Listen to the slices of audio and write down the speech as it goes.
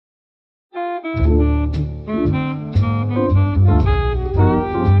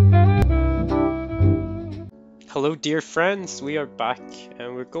Hello dear friends, we are back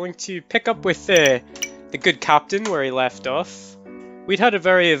and we're going to pick up with the good captain where he left off. We'd had a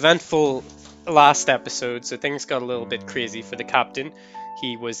very eventful last episode, so things got a little bit crazy for the captain.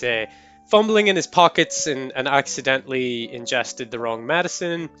 He was fumbling in his pockets and accidentally ingested the wrong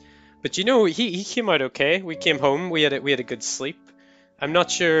medicine. But you know, he came out okay. We came home, we had a good sleep. I'm not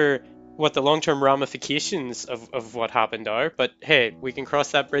sure what the long-term ramifications of what happened are, but hey, we can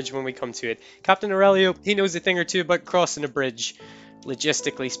cross that bridge when we come to it. Captain Aurelio, he knows a thing or two about crossing a bridge,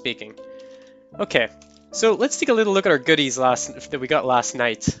 logistically speaking. Okay, so let's take a little look at our goodies that we got last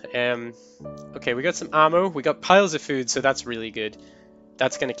night. Okay, we got some ammo, we got piles of food, so that's really good.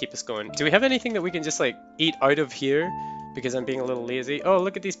 That's gonna keep us going. Do we have anything that we can just like eat out of here? Because I'm being a little lazy. Oh,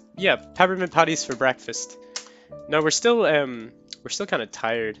 look at these, yeah, peppermint patties for breakfast. No, we're still kind of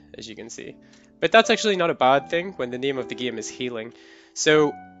tired, as you can see. But that's actually not a bad thing when the name of the game is healing.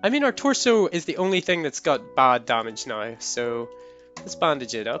 So, I mean, our torso is the only thing that's got bad damage now. So, let's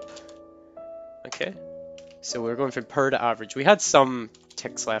bandage it up. Okay. So we're going from per to average. We had some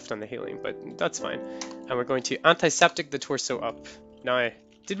ticks left on the healing, but that's fine. And we're going to antiseptic the torso up. Now,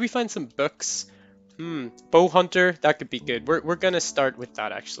 did we find some books? Bow hunter, that could be good. We're going to start with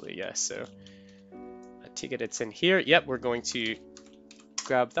that actually, yeah. So, I take it it's in here. Yep, we're going to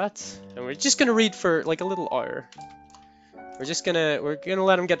grab that, and we're just gonna read for like a little hour. We're gonna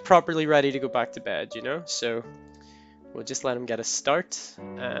let him get properly ready to go back to bed, you know. So we'll just let him get a start,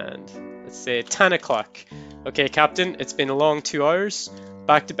 and let's say 10 o'clock. Okay, Captain, it's been a long 2 hours.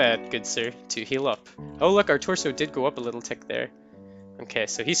 Back to bed, good sir, to heal up. Oh look, our torso did go up a little tick there. Okay,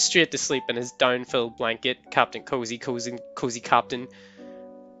 so he's straight to sleep in his down-filled blanket, Captain Cozy Captain,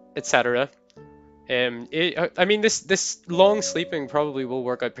 etc. I mean, this long sleeping probably will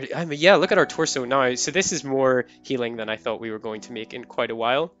work out pretty. I mean, yeah, look at our torso now. So this is more healing than I thought we were going to make in quite a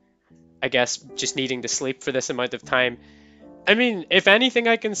while. I guess just needing to sleep for this amount of time. I mean, if anything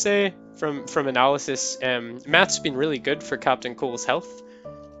I can say from analysis, math's been really good for Captain Cole's health.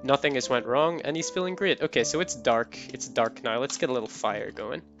 Nothing has went wrong, and he's feeling great. Okay, so it's dark. It's dark now. Let's get a little fire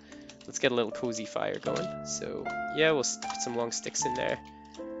going. Let's get a little cozy fire going. So yeah, we'll put some long sticks in there.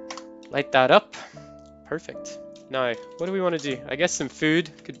 Light that up. Perfect. Now, what do we want to do? I guess some food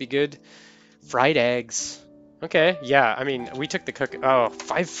could be good. Fried eggs. Okay, yeah, I mean, we took the cook. Oh,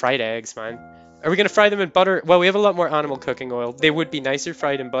 5 fried eggs, man. Are we going to fry them in butter? Well, we have a lot more animal cooking oil. They would be nicer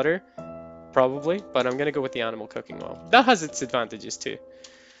fried in butter, probably, but I'm going to go with the animal cooking oil. That has its advantages too.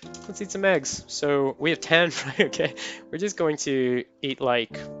 Let's eat some eggs. So we have 10 fried, okay. We're just going to eat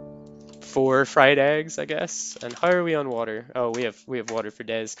like 4 fried eggs, I guess. And how are we on water? Oh, we have water for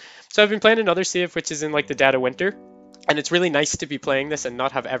days. So I've been playing another save, which is in like the dead of winter. And it's really nice to be playing this and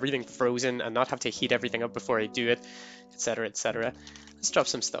not have everything frozen and not have to heat everything up before I do it, etc., etc. Let's drop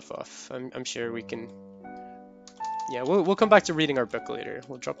some stuff off. I'm sure we can. Yeah, we'll come back to reading our book later.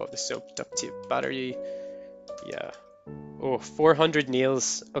 We'll drop off the soap, duct tape, battery. Yeah. Oh, 400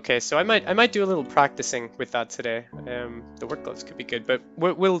 nails. Okay, so I might do a little practicing with that today. The work gloves could be good, but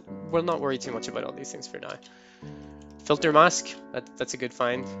we'll not worry too much about all these things for now. Filter mask, that's a good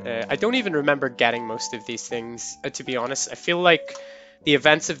find. I don't even remember getting most of these things, to be honest. I feel like the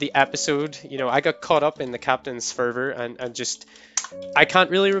events of the episode, you know, I got caught up in the captain's fervor and just, I can't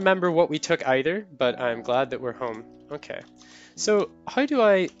really remember what we took either, but I'm glad that we're home. Okay. So how do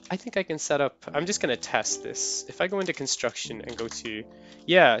I think I can set up, I'm just going to test this. If I go into construction and go to,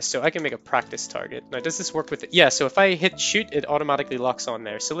 yeah, so I can make a practice target. Now, does this work with it? Yeah, so if I hit shoot, it automatically locks on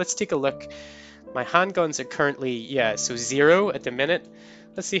there. So let's take a look. My handguns are currently, yeah, so 0 at the minute.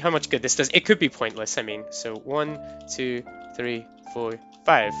 Let's see how much good this does. It could be pointless, I mean. So 1, 2, 3, 4,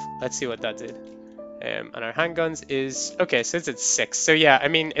 5. Let's see what that did. And our handguns is, okay, so it's at 6. So yeah, I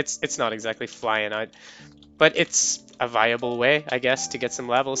mean, it's not exactly flying out. But it's a viable way, I guess, to get some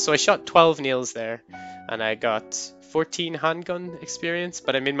levels. So I shot 12 nails there, and I got 14 handgun experience,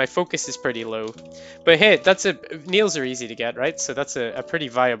 but I mean, my focus is pretty low. But hey, nails are easy to get, right? So that's a pretty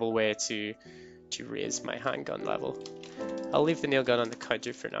viable way to raise my handgun level. I'll leave the nail gun on the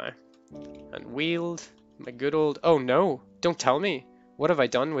counter for now. And wield my good old, oh no, don't tell me. What have I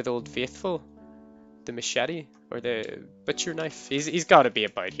done with Old Faithful? The machete or the butcher knife? He's got to be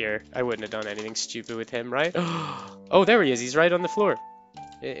about here. I wouldn't have done anything stupid with him, right? Oh, there he is. He's right on the floor.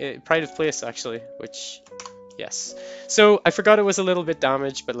 Pride of place, actually, which, yes. So I forgot it was a little bit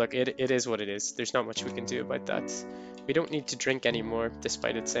damaged, but look, it is what it is. There's not much we can do about that. We don't need to drink anymore,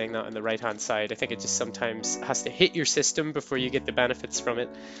 despite it saying that on the right-hand side. I think it just sometimes has to hit your system before you get the benefits from it.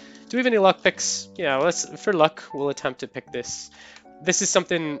 Do we have any luck picks? Yeah, for luck, we'll attempt to pick this. This is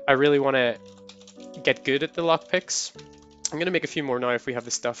something I really want to get good at, the lock picks. I'm gonna make a few more now if we have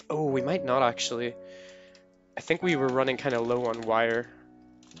the stuff. Oh, we might not actually. I think we were running kind of low on wire.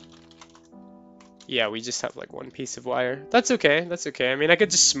 Yeah, we just have like one piece of wire. That's okay, that's okay. I mean, I could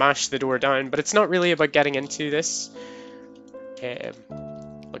just smash the door down, but it's not really about getting into this.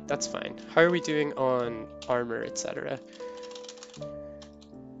 Look, that's fine. How are we doing on armor, etc.?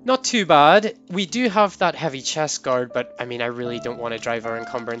 Not too bad. We do have that heavy chest guard, but I mean, I really don't want to drive our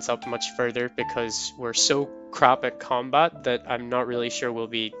encumbrance up much further because we're so crap at combat that I'm not really sure we'll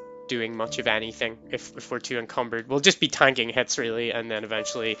be doing much of anything if we're too encumbered. We'll just be tanking hits really, and then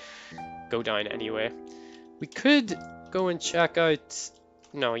eventually go down anyway. We could go and check out...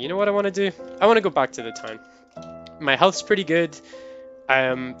 No, you know what I want to do? I want to go back to the town. My health's pretty good.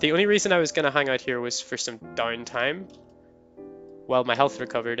 The only reason I was going to hang out here was for some downtime while my health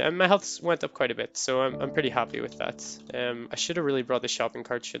recovered, and my health went up quite a bit, so I'm pretty happy with that. I should have really brought the shopping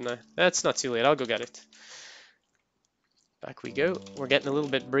cart, shouldn't I? That's not too late, I'll go get it. Back we go. We're getting a little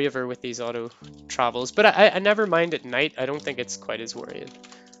bit braver with these auto travels, but I never mind at night. I don't think it's quite as worrying.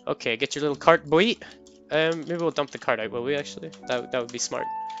 Okay, get your little cart, boy. Maybe we'll dump the cart out, will we, actually? That would be smart.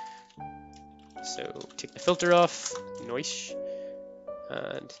 So, take the filter off. Nice.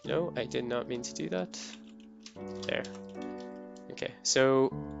 And, no, I did not mean to do that. There. Okay,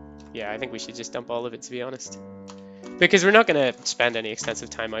 so, yeah, I think we should just dump all of it, to be honest. Because we're not going to spend any extensive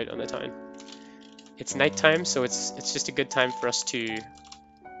time out on the town. It's nighttime, so it's just a good time for us to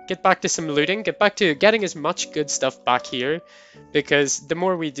get back to some looting, get back to getting as much good stuff back here, because the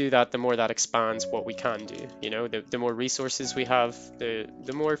more we do that, the more that expands what we can do. You know, the more resources we have,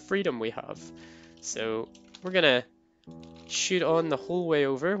 the more freedom we have. So we're gonna shoot on the whole way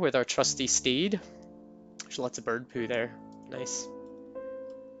over with our trusty steed. There's lots of bird poo there. Nice.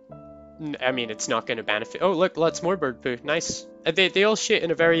 I mean, it's not going to benefit. Oh, look, lots more bird poo. Nice. They all shit in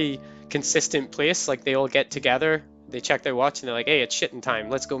a very consistent place. Like, they all get together, they check their watch, and they're like, hey, it's shitting time.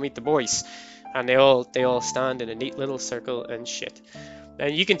 Let's go meet the boys. And they all stand in a neat little circle and shit.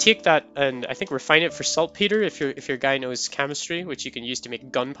 And you can take that and I think refine it for saltpeter if your guy knows chemistry, which you can use to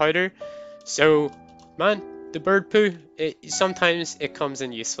make gunpowder. So, man, the bird poo, sometimes it comes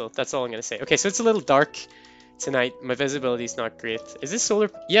in useful. That's all I'm going to say. Okay, so it's a little dark tonight. My visibility is not great. Is this solar?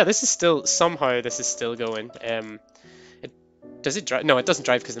 Yeah, this is still, somehow this is still going. Does it drive? No, it doesn't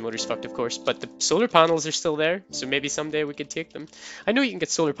drive because the motor's fucked, of course, but the solar panels are still there, so maybe someday we could take them. I know you can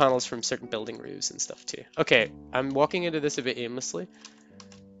get solar panels from certain building roofs and stuff too. Okay, I'm walking into this a bit aimlessly.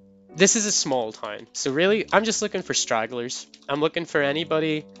 This is a small town, so really, I'm just looking for stragglers. I'm looking for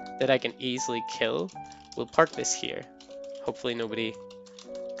anybody that I can easily kill. We'll park this here. Hopefully nobody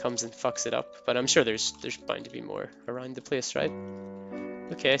comes and fucks it up, but I'm sure there's bound to be more around the place, right?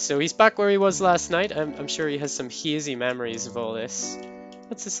 Okay, so he's back where he was last night. I'm sure he has some hazy memories of all this.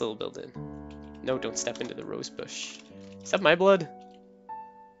 What's this little building? No, don't step into the rose bush. Is that my blood?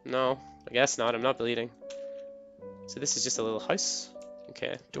 No, I guess not. I'm not bleeding. So this is just a little house.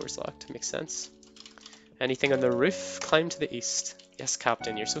 Okay, door's locked. Makes sense. Anything on the roof? Climb to the east. Yes,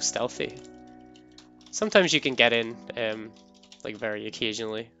 Captain, you're so stealthy. Sometimes you can get in, like very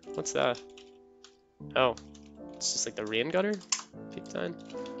occasionally. What's that? Oh, it's just like the rain gutter. Peek down.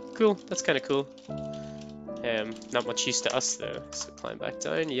 Cool, that's kind of cool. Not much use to us though, so climb back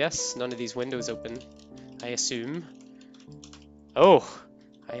down. Yes, none of these windows open, I assume. Oh,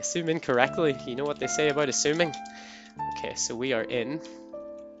 I assume incorrectly. You know what they say about assuming. Okay, so we are in.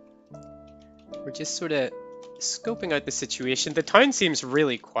 We're just sort of scoping out the situation. The town seems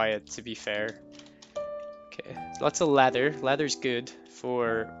really quiet, to be fair. Okay, lots of leather. Leather's good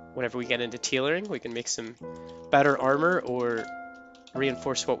for whenever we get into tailoring. We can make some better armor or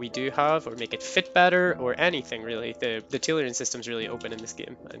reinforce what we do have or make it fit better or anything really. The tailoring system's really open in this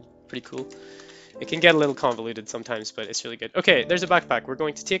game and pretty cool. It can get a little convoluted sometimes, but it's really good. Okay, there's a backpack. We're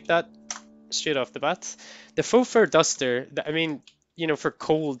going to take that straight off the bat. The faux fur duster, I mean, you know, for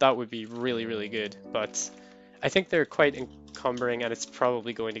cold that would be really, really good, but I think they're quite encumbering and it's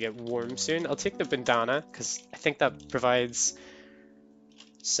probably going to get warm soon. I'll take the bandana because I think that provides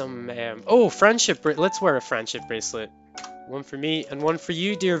some, oh, friendship, let's wear a friendship bracelet. One for me and one for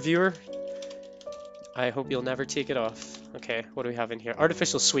you, dear viewer. I hope you'll never take it off. Okay, what do we have in here?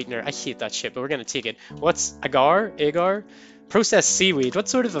 Artificial sweetener. I hate that shit, but we're gonna take it. What's agar? Agar? Processed seaweed. What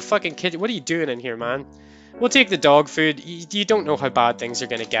sort of a fucking kid? What are you doing in here, man? We'll take the dog food. You don't know how bad things are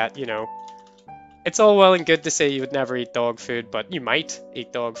gonna get, you know. It's all well and good to say you would never eat dog food, but you might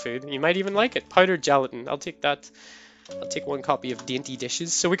eat dog food. You might even like it. Powdered gelatin. I'll take that. I'll take one copy of Dainty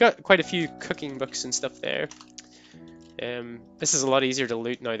Dishes. So we got quite a few cooking books and stuff there. This is a lot easier to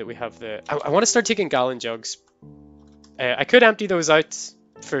loot now that we have the... I want to start taking gallon jugs. I could empty those out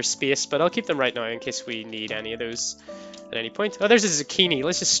for space, but I'll keep them right now in case we need any of those at any point. Oh, there's a zucchini.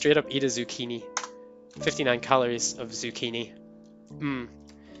 Let's just straight up eat a zucchini. 59 calories of zucchini.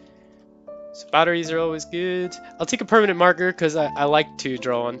 So batteries are always good. I'll take a permanent marker because I like to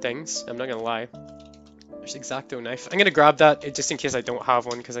draw on things. I'm not gonna lie. There's X-Acto knife. I'm gonna grab that just in case I don't have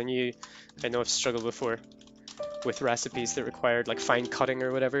one because I know I've struggled before with recipes that required like fine cutting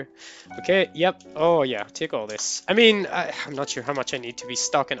or whatever. Okay, yep. Oh yeah, take all this. I mean, I'm not sure how much I need to be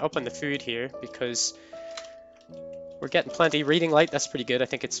stocking up on the food here because we're getting plenty. Reading light, that's pretty good. I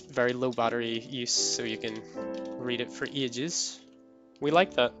think it's very low battery use, so you can read it for ages. We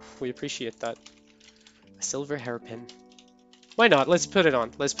like that. We appreciate that. A silver hairpin. Why not? Let's put it on.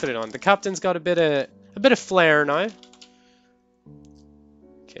 Let's put it on. The captain's got a bit of flair now.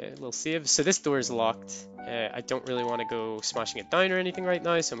 Okay, we'll save. So this door is locked. I don't really want to go smashing it down or anything right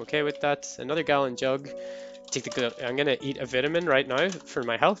now, so I'm okay with that. Another gallon jug. I'm gonna eat a vitamin right now for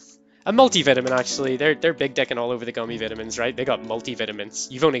my health. A multivitamin, actually. They're big decking all over the gummy vitamins, right? They got multivitamins.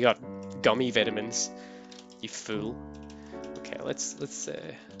 You've only got gummy vitamins. You fool. Okay, let's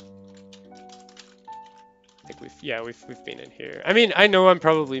I think we've been in here. I mean, I know I'm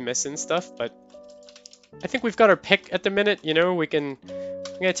probably missing stuff, but I think we've got our pick at the minute, you know. I'm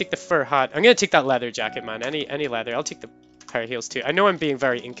gonna take the fur hat. I'm gonna take that leather jacket, man. Any leather. I'll take the pair of heels too. I know I'm being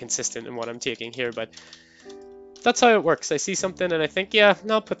very inconsistent in what I'm taking here, but that's how it works. I see something and I think, yeah,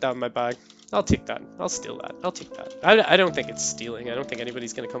 I'll put that in my bag. I'll take that. I'll steal that. I'll take that. I don't think it's stealing. I don't think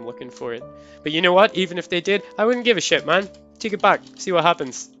anybody's gonna come looking for it. But you know what? Even if they did, I wouldn't give a shit, man. Take it back. See what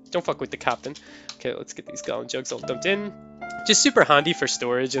happens. Don't fuck with the captain. Okay, let's get these gallon jugs all dumped in. Just super handy for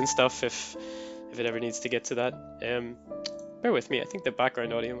storage and stuff if it ever needs to get to that. Bear with me. I think the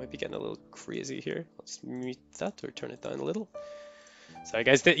background audio might be getting a little crazy here. I'll just mute that or turn it down a little. Sorry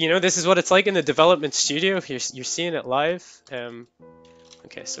guys, you know, this is what it's like in the development studio. You're seeing it live.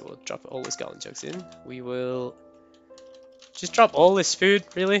 Okay, so we'll drop all those gallon jugs in. We will just drop all this food,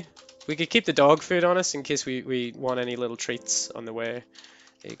 really. We could keep the dog food on us in case we want any little treats on the way.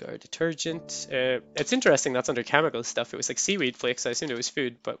 There you go, detergent. It's interesting that's under chemical stuff. It was like seaweed flakes. I assumed it was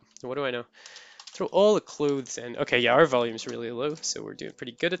food, but what do I know? Throw all the clothes in. Okay, yeah, our volume's really low, so we're doing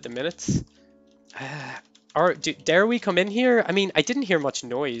pretty good at the minute. Dare we come in here? I mean, I didn't hear much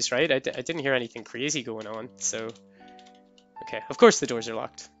noise, right? I didn't hear anything crazy going on, so... Okay, of course the doors are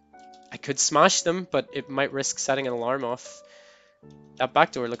locked. I could smash them, but it might risk setting an alarm off. That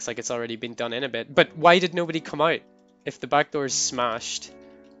back door looks like it's already been done in a bit. But why did nobody come out if the back door is smashed?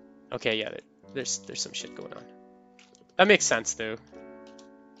 Okay, yeah, there's some shit going on. That makes sense, though.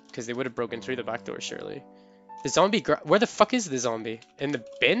 Because they would have broken through the back door, surely. The zombie... Where the fuck is the zombie? In the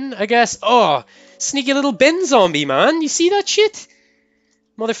bin, I guess? Oh, sneaky little bin zombie, man. You see that shit?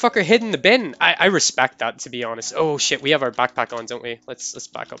 Motherfucker hid in the bin. I respect that, to be honest. Oh, shit, we have our backpack on, don't we? Let's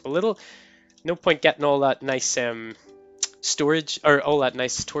back up a little. No point getting all that nice storage, or all that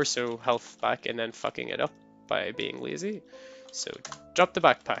nice torso health back and then fucking it up by being lazy. So drop the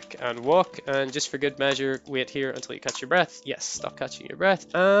backpack and walk, and just for good measure, wait here until you catch your breath. Yes, stop catching your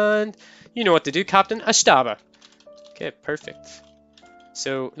breath, and you know what to do, Captain. Ashtaba. Okay, perfect.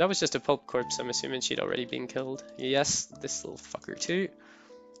 So that was just a pulp corpse. I'm assuming she'd already been killed. Yes, this little fucker too.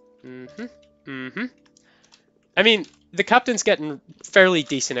 I mean, the captain's getting fairly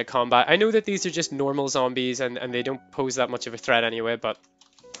decent at combat. I know that these are just normal zombies and they don't pose that much of a threat anyway, but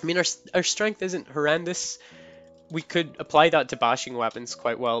I mean, our strength isn't horrendous. We could apply that to bashing weapons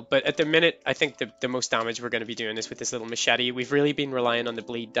quite well, but at the minute, I think the most damage we're going to be doing is with this little machete. We've really been relying on the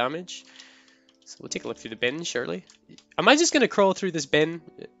bleed damage. So we'll take a look through the bin, surely. Am I just going to crawl through this bin?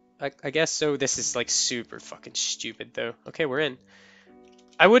 I guess so. This is like super fucking stupid though. Okay, we're in.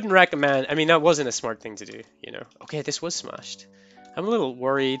 I wouldn't recommend, I mean, that wasn't a smart thing to do, you know. Okay, this was smashed. I'm a little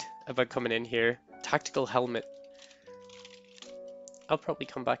worried about coming in here. Tactical helmet. I'll probably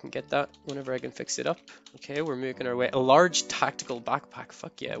come back and get that whenever I can fix it up. Okay, we're making our way. A large tactical backpack.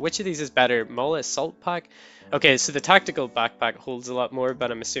 Fuck yeah. Which of these is better? Mullah assault pack? Okay, so the tactical backpack holds a lot more,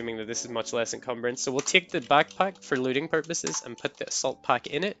 but I'm assuming that this is much less encumbrance. So we'll take the backpack for looting purposes and put the assault pack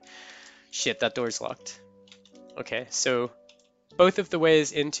in it. Shit, that door's locked. Okay, so both of the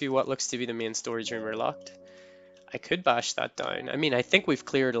ways into what looks to be the main storage room are locked. I could bash that down. I mean, I think we've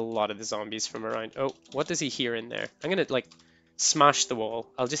cleared a lot of the zombies from around. Oh, what does he hear in there? I'm gonna, like, smash the wall.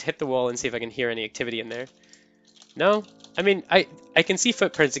 I'll just hit the wall and see if I can hear any activity in there. No? I mean, I can see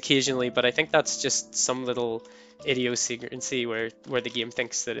footprints occasionally, but I think that's just some little idiosyncrasy where the game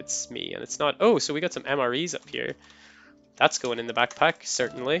thinks that it's me and it's not. Oh, so we got some MREs up here. That's going in the backpack,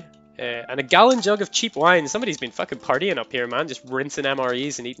 certainly. And a gallon jug of cheap wine. Somebody's been fucking partying up here, man. Just rinsing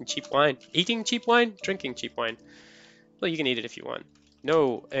MREs and eating cheap wine. Eating cheap wine? Drinking cheap wine. Well, you can eat it if you want.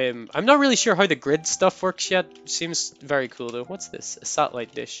 No, I'm not really sure how the grid stuff works yet. Seems very cool, though. What's this? A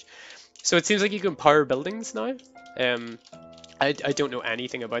satellite dish. So it seems like you can power buildings now. I don't know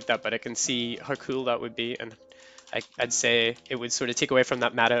anything about that, but I can see how cool that would be, and I'd say it would sort of take away from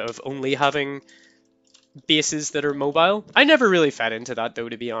that meta of only having bases that are mobile. I never really fed into that though,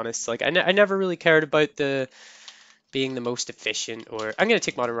 to be honest. Like I never really cared about the being the most efficient, or I'm gonna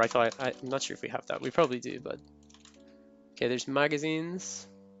take modern rifle. I'm not sure if we have that. We probably do, but okay. There's magazines.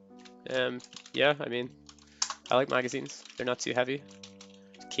 Yeah, I mean, I like magazines. They're not too heavy.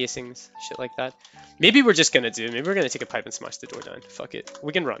 Casings, shit like that. Maybe we're just gonna maybe we're gonna take a pipe and smash the door down. Fuck it.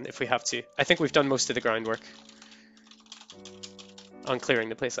 We can run if we have to. I think we've done most of the groundwork on clearing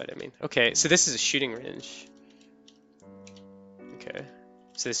the place out, I mean. Okay, so this is a shooting range. Okay.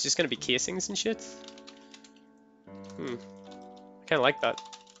 So it's just gonna be casings and shit? I kinda like that.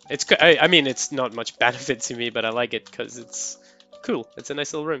 It's I mean, it's not much benefit to me, but I like it because it's cool. It's a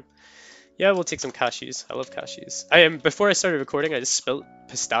nice little room. Yeah, we'll take some cashews. I love cashews. Before I started recording, I just spilt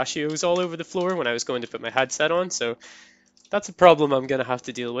pistachios all over the floor when I was going to put my headset on, so that's a problem I'm gonna have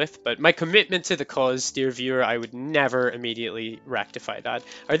to deal with. But my commitment to the cause, dear viewer, I would never immediately rectify that.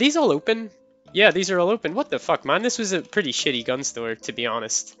 Are these all open? Yeah, these are all open. What the fuck, man? This was a pretty shitty gun store, to be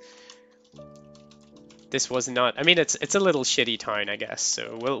honest. This was not. I mean, it's a little shitty town, I guess.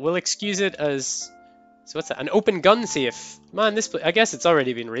 So we'll excuse it as. So what's that? An open gun safe. Man, this I guess it's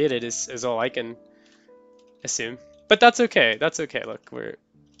already been raided is all I can assume. But that's okay. That's okay. Look,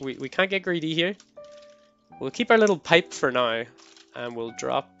 we can't get greedy here. We'll keep our little pipe for now, and we'll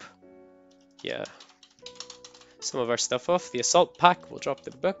drop, yeah, some of our stuff off. The assault pack. We'll drop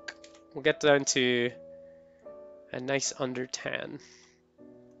the book. We'll get down to a nice under 10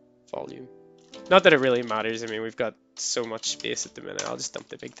 volume. Not that it really matters. I mean, we've got so much space at the minute. I'll just dump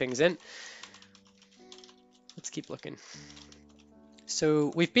the big things in. Let's keep looking.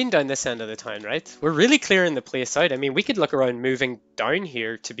 So we've been down this end of the town, right? We're really clearing the place out. I mean, we could look around moving down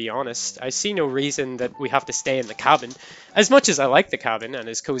here, to be honest. I see no reason that we have to stay in the cabin. As much as I like the cabin, and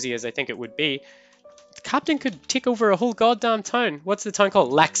as cozy as I think it would be, the captain could take over a whole goddamn town. What's the town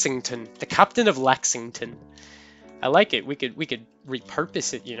called? Lexington. The captain of Lexington. I like it. We could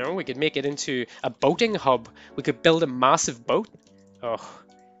repurpose it, you know? We could make it into a boating hub. We could build a massive boat. Oh,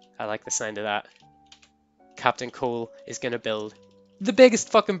 I like the sound of that. Captain Cole is going to build the biggest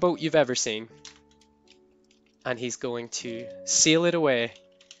fucking boat you've ever seen. And he's going to sail it away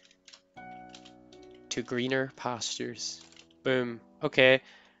to greener pastures. Boom. Okay.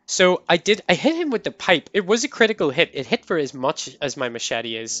 So I hit him with the pipe. It was a critical hit. It hit for as much as my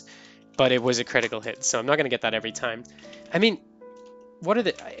machete is, but it was a critical hit. So I'm not going to get that every time. I mean, what are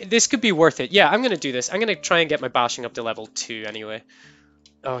this could be worth it. Yeah, I'm going to do this. I'm going to try and get my bashing up to level 2 anyway.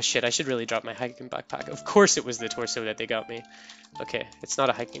 Oh shit, I should really drop my hiking backpack. Of course it was the torso that they got me. Okay, it's not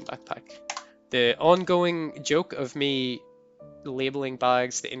a hiking backpack. The ongoing joke of me labeling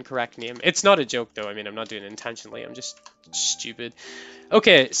bags the incorrect name. It's not a joke though. I mean, I'm not doing it intentionally. I'm just stupid.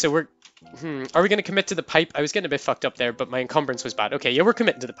 Okay, so we're... Are we going to commit to the pipe? I was getting a bit fucked up there, but my encumbrance was bad. Okay, yeah, we're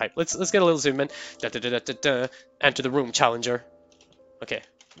committing to the pipe. Let's get a little zoom in. Enter the room, challenger. Okay.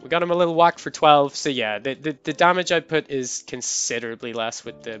 We got him a little whack for 12, so yeah, the damage I put is considerably less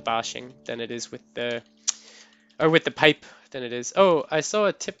with the bashing than it is with the... Or with the pipe than it is. Oh, I saw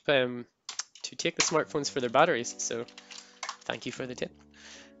a tip to take the smartphones for their batteries, so thank you for the tip.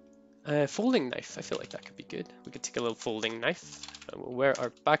 Folding knife, I feel like that could be good. We could take a little folding knife. We'll wear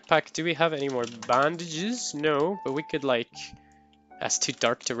our backpack. Do we have any more bandages? No, but we could like... That's too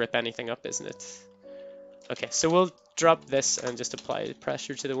dark to rip anything up, isn't it? Okay, so we'll drop this and just apply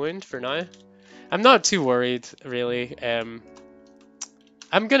pressure to the wound for now. I'm not too worried, really.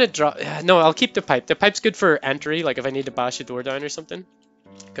 I'm gonna drop... No, I'll keep the pipe. The pipe's good for entry, like if I need to bash a door down or something.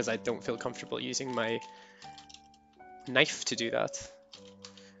 Because I don't feel comfortable using my knife to do that.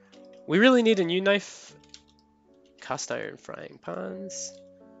 We really need a new knife. Cast iron frying pans.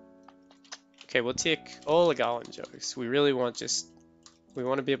 Okay, we'll take all the gallon jugs. We really want we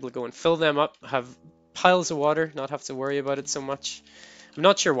want to be able to go and fill them up, have piles of water, not have to worry about it so much. I'm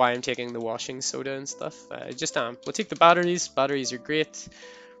not sure why I'm taking the washing soda and stuff. I just am. We'll take the batteries. Batteries are great.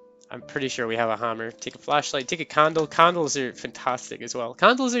 I'm pretty sure we have a hammer. Take a flashlight. Take a candle. Candles are fantastic as well.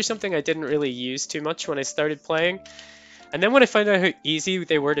 Candles are something I didn't really use too much when I started playing. And then when I found out how easy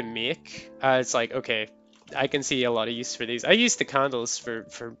they were to make, it's like, okay, I can see a lot of use for these. I use the candles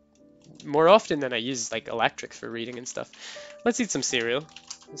for more often than I use like electric for reading and stuff. Let's eat some cereal.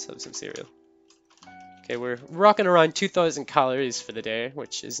 Let's have some cereal. Okay, we're rocking around 2,000 calories for the day,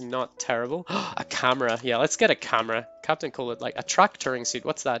 which is not terrible. A camera. Yeah, let's get a camera. Captain Cole would like a track touring suit.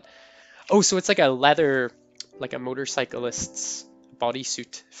 What's that? Oh, so it's like a leather, like a motorcyclist's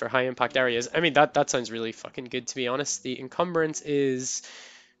bodysuit for high impact areas. I mean, that sounds really fucking good, to be honest. The encumbrance is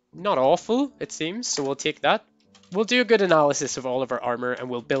not awful, it seems, so we'll take that. We'll do a good analysis of all of our armor and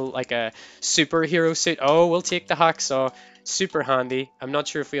we'll build like a superhero suit. Oh, we'll take the hacksaw. Super handy. I'm not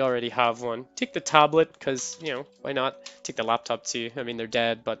sure if we already have one. Take the tablet because, you know, why not? Take the laptop too. I mean, they're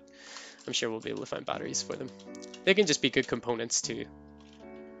dead, but I'm sure we'll be able to find batteries for them. They can just be good components too.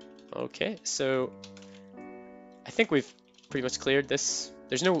 Okay, so I think we've pretty much cleared this.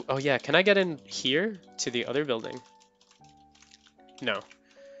 There's no... Oh yeah, can I get in here to the other building? No.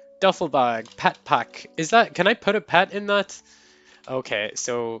 Duffel bag, pet pack. Is that... Can I put a pet in that? Okay,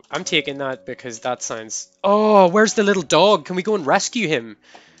 so I'm taking that because that sounds... Oh, where's the little dog? Can we go and rescue him?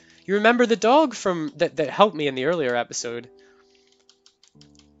 You remember the dog from that helped me in the earlier episode?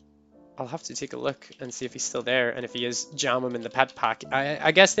 I'll have to take a look and see if he's still there, and if he is, jam him in the pet pack.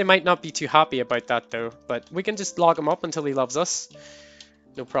 I guess they might not be too happy about that though, but we can just log him up until he loves us.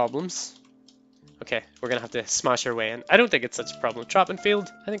 No problems. Okay, we're gonna have to smash our way in. I don't think it's such a problem. Trap and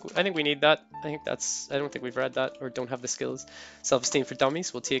field. I think we need that. I don't think we've read that or don't have the skills. Self-esteem for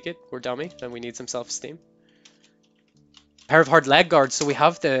dummies. We'll take it. We're dummy and we need some self-esteem. Pair of hard leg guards. So we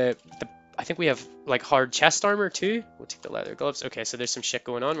have I think we have like hard chest armor too. We'll take the leather gloves. Okay, so there's some shit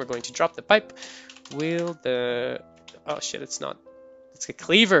going on. We're going to drop the pipe. Oh shit, it's not. It's a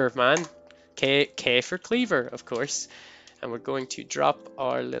cleaver, man. K for cleaver, of course. And we're going to drop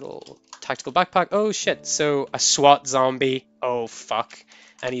our little tactical backpack. Oh shit, so a SWAT zombie. Oh fuck.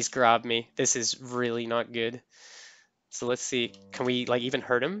 And he's grabbed me. This is really not good. So let's see. Can we like even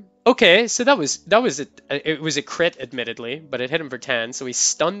hurt him? Okay, so it was a crit admittedly, but it hit him for 10. So he's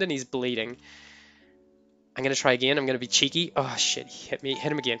stunned and he's bleeding. I'm gonna try again. I'm gonna be cheeky. Oh shit, he hit me.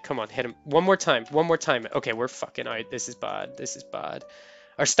 Hit him again. Come on, hit him. One more time. One more time. Okay, we're fucking out. This is bad. This is bad.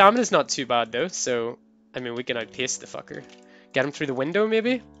 Our stamina's not too bad though, so I mean we can outpace the fucker. Get him through the window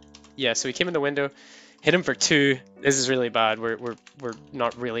maybe? Yeah, so he came in the window. Hit him for 2. This is really bad. We're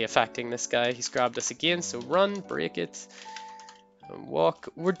not really affecting this guy. He's grabbed us again, so run, break it, and walk.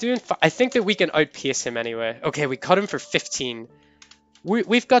 We're doing I think that we can outpace him anyway. Okay, we cut him for 15.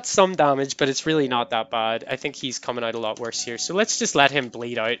 We've got some damage, but it's really not that bad. I think he's coming out a lot worse here. So let's just let him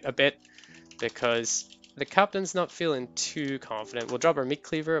bleed out a bit because the captain's not feeling too confident. We'll drop our meat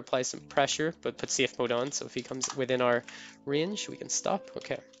cleaver, apply some pressure, but put safe mode on. So if he comes within our range, we can stop.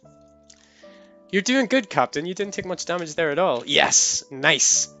 Okay. You're doing good, Captain. You didn't take much damage there at all. Yes!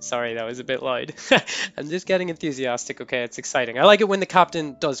 Nice! Sorry, that was a bit loud. I'm just getting enthusiastic. Okay, it's exciting. I like it when the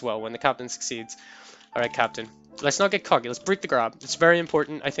Captain does well, when the Captain succeeds. Alright, Captain. Let's not get cocky. Let's break the grab. It's very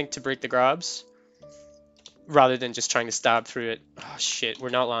important, I think, to break the grabs. Rather than just trying to stab through it. Oh, shit. We're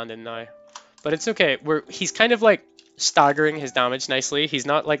not landing now. But it's okay. He's kind of, like, staggering his damage nicely. He's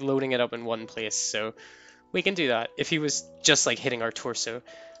not, like, loading it up in one place, so we can do that. If he was just, like, hitting our torso.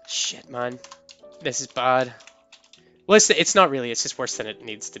 Shit, man. This is bad. Well, it's not really. It's just worse than it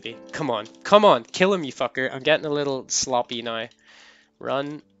needs to be. Come on. Come on. Kill him, you fucker. I'm getting a little sloppy now.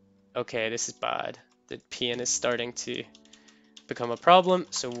 Run. Okay, this is bad. The pain is starting to become a problem.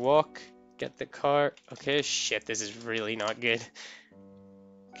 So walk. Get the car. Okay, shit. This is really not good.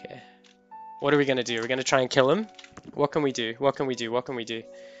 Okay. What are we going to do? We're going to try and kill him? What can we do? What can we do? What can we do?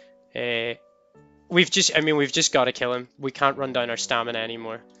 We've just got to kill him. We can't run down our stamina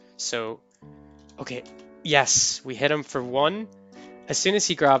anymore. So... Okay, yes, we hit him for 1. As soon as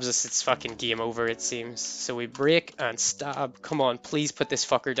he grabs us, it's fucking game over, it seems. So we break and stab. Come on, please put this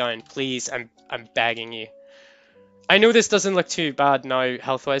fucker down. Please, I'm begging you. I know this doesn't look too bad now,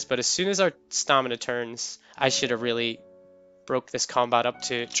 health-wise, but as soon as our stamina turns, I should have really broke this combat up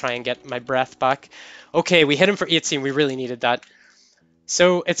to try and get my breath back. Okay, we hit him for 18. We really needed that.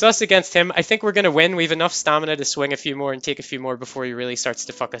 So it's us against him. I think we're going to win. We have enough stamina to swing a few more and take a few more before he really starts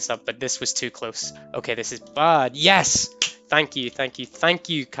to fuck us up. But this was too close. Okay, this is bad. Yes! Thank you, thank you, thank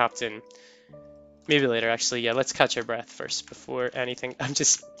you, Captain. Maybe later, actually. Yeah, let's catch our breath first before anything. I'm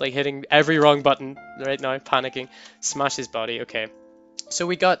just like hitting every wrong button right now, panicking. Smash his body. Okay. So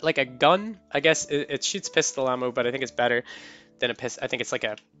we got like a gun. I guess it shoots pistol ammo, but I think it's better than a pistol. I think it's like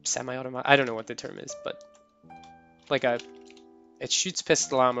a semi-automatic. I don't know what the term is, but like a... It shoots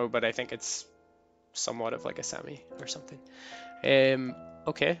pistol ammo, but I think it's somewhat of like a semi or something.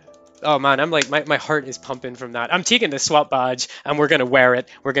 Okay. Oh man, I'm like, my heart is pumping from that. I'm taking the SWAT badge and we're gonna wear it.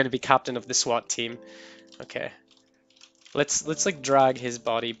 We're gonna be captain of the SWAT team. Okay. Let's like drag his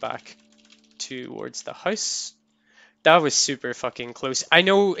body back towards the house. That was super fucking close. I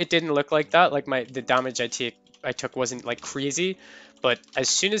know it didn't look like that. Like the damage I took wasn't like crazy. But as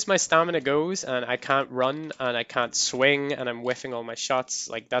soon as my stamina goes and I can't run and I can't swing and I'm whiffing all my shots,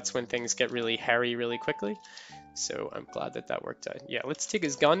 like that's when things get really hairy really quickly. So I'm glad that that worked out. Yeah, let's take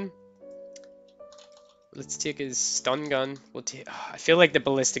his gun. Let's take his stun gun. We'll take. I feel like the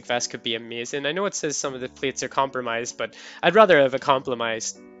ballistic vest could be amazing. I know it says some of the plates are compromised, but I'd rather have a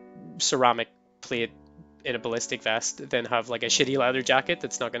compromised ceramic plate in a ballistic vest than have like a shitty leather jacket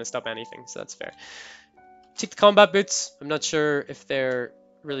that's not going to stop anything. So that's fair. Take the combat boots. I'm not sure if they're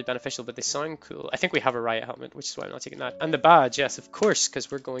really beneficial, but they sound cool. I think we have a riot helmet, which is why I'm not taking that. And the badge, yes, of course,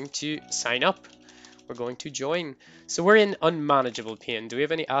 because we're going to sign up. We're going to join. So we're in unmanageable pain. Do we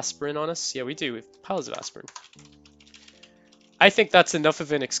have any aspirin on us? Yeah, we do. We have piles of aspirin. I think that's enough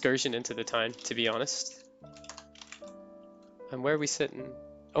of an excursion into the town, to be honest. And where are we sitting?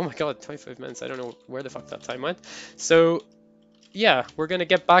 Oh my god, 25 minutes. I don't know where the fuck that time went. So yeah, we're gonna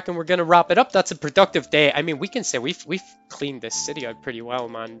get back and we're gonna wrap it up. That's a productive day. I mean, we can say we've cleaned this city out pretty well,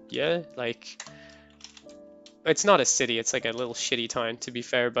 man. Yeah, like it's not a city, it's like a little shitty town, to be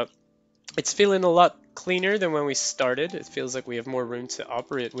fair, but it's feeling a lot cleaner than when we started. It feels like we have more room to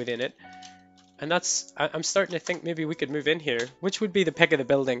operate within it. And that's, I'm starting to think maybe we could move in here. Which would be the pick of the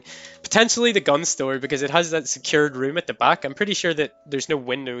building? Potentially the gun store, because it has that secured room at the back. I'm pretty sure that there's no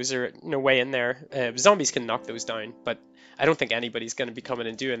windows or no way in there. Zombies can knock those down, but I don't think anybody's going to be coming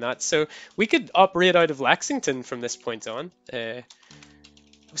and doing that. So we could operate out of Lexington from this point on.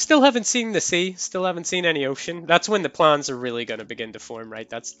 Still haven't seen the sea, still haven't seen any ocean. That's when the plans are really going to begin to form, right?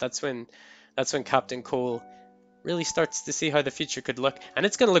 That's when Captain Cole really starts to see how the future could look. And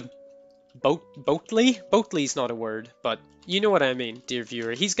it's going to look boatly? Boatly's not a word, but you know what I mean, dear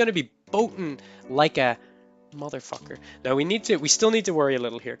viewer. He's going to be boating like a motherfucker. Now we still need to worry a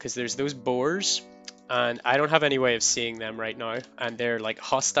little here because there's those boars and I don't have any way of seeing them right now and they're like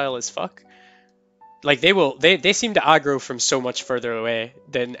hostile as fuck. Like they seem to aggro from so much further away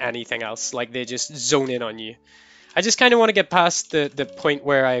than anything else. Like they just zone in on you. I just kind of want to get past the point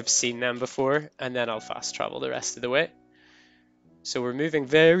where I've seen them before and then I'll fast travel the rest of the way. So we're moving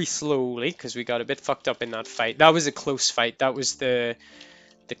very slowly because we got a bit fucked up in that fight. That was a close fight. That was the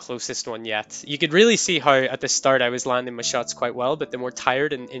closest one yet. You could really see how at the start I was landing my shots quite well, but the more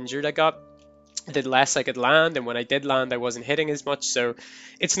tired and injured I got, the less I could land, and when I did land I wasn't hitting as much. So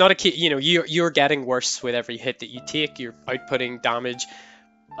it's not a key, you know, you're getting worse with every hit that you take. You're outputting damage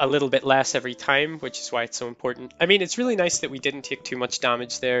a little bit less every time, which is why it's so important. I mean, it's really nice that we didn't take too much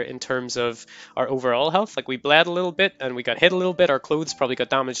damage there in terms of our overall health. Like we bled a little bit and we got hit a little bit. Our clothes probably got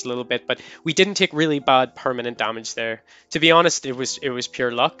damaged a little bit, but we didn't take really bad permanent damage there. To be honest, it was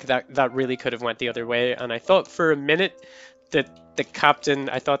pure luck. That really could have went the other way. And I thought for a minute that the captain,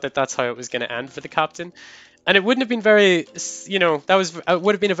 I thought that that's how it was going to end for the captain. And it wouldn't have been very, you know, it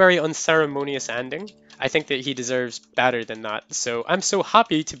would have been a very unceremonious ending. I think that he deserves better than that. So I'm so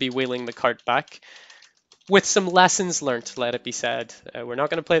happy to be wheeling the cart back with some lessons learnt, let it be said. We're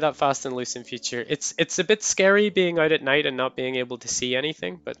not going to play that fast and loose in future. It's a bit scary being out at night and not being able to see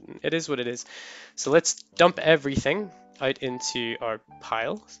anything, but it is what it is. So let's dump everything out into our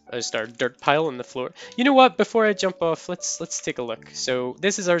pile, just our dirt pile on the floor. You know what? Before I jump off, let's take a look. So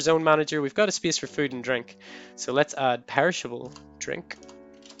this is our zone manager. We've got a space for food and drink. So let's add perishable drink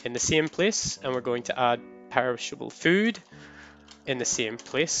in the same place, and we're going to add perishable food in the same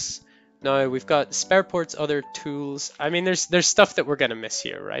place. Now we've got spare ports, other tools. I mean, there's stuff that we're gonna miss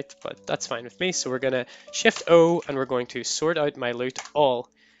here, right? But that's fine with me. So we're gonna Shift O and we're going to sort out my loot all.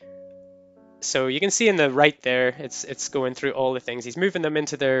 So you can see in the right there, it's going through all the things. He's moving them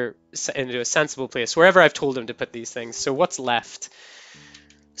into a sensible place, wherever I've told him to put these things. So what's left?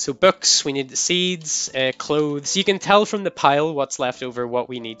 So books, we need the seeds, clothes. You can tell from the pile what's left over, what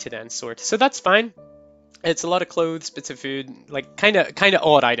we need to then sort. So that's fine. It's a lot of clothes, bits of food, like kind of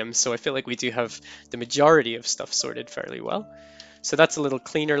odd items. So I feel like we do have the majority of stuff sorted fairly well. So that's a little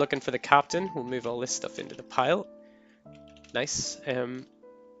cleaner looking for the captain. We'll move all this stuff into the pile. Nice.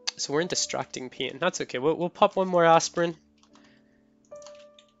 So we're in distracting pain. That's okay. We'll pop one more aspirin.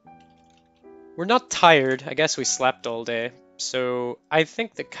 We're not tired. I guess we slept all day. So I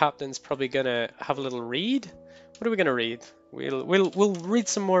think the captain's probably gonna have a little read. What are we gonna read? We'll read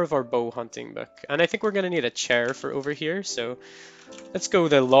some more of our bow hunting book. And I think we're gonna need a chair for over here. So let's go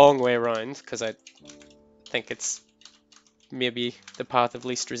the long way around because I think it's maybe the path of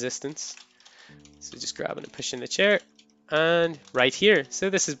least resistance. So just grabbing and pushing the chair. And right here. So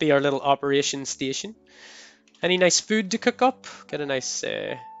this is be our little operation station. Any nice food to cook up? Get a nice,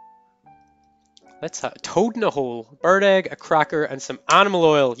 let's have toad in a hole, bird egg, a cracker, and some animal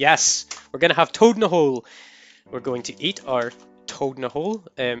oil. Yes, we're gonna have toad in a hole. We're going to eat our toad in a hole.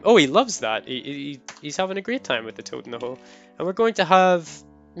 Oh, he loves that. He's having a great time with the toad in the hole. And we're going to have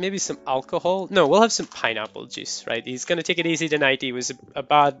maybe some alcohol. No, we'll have some pineapple juice, right? He's going to take it easy tonight. He was a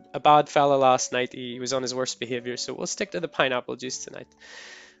bad fella last night. He was on his worst behavior, so we'll stick to the pineapple juice tonight.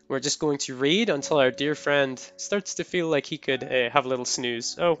 We're just going to read until our dear friend starts to feel like he could have a little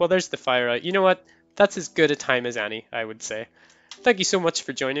snooze. Oh, well, there's the fire out. You know what? That's as good a time as any, I would say. Thank you so much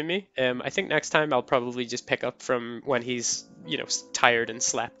for joining me. I think next time I'll probably just pick up from when he's, tired and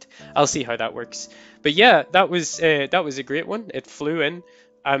slept. I'll see how that works. But yeah, that was a great one. It flew in.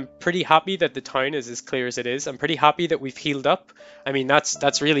 I'm pretty happy that the town is as clear as it is. I'm pretty happy that we've healed up. I mean,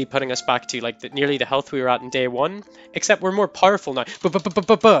 that's really putting us back to like nearly the health we were at in day one. Except we're more powerful now.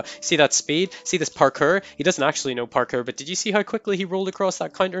 See that speed? See this parkour? He doesn't actually know parkour, but did you see how quickly he rolled across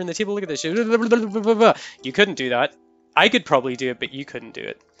that counter in the table? Look at this. You couldn't do that. I could probably do it, but you couldn't do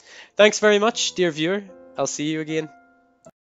it. Thanks very much, dear viewer. I'll see you again.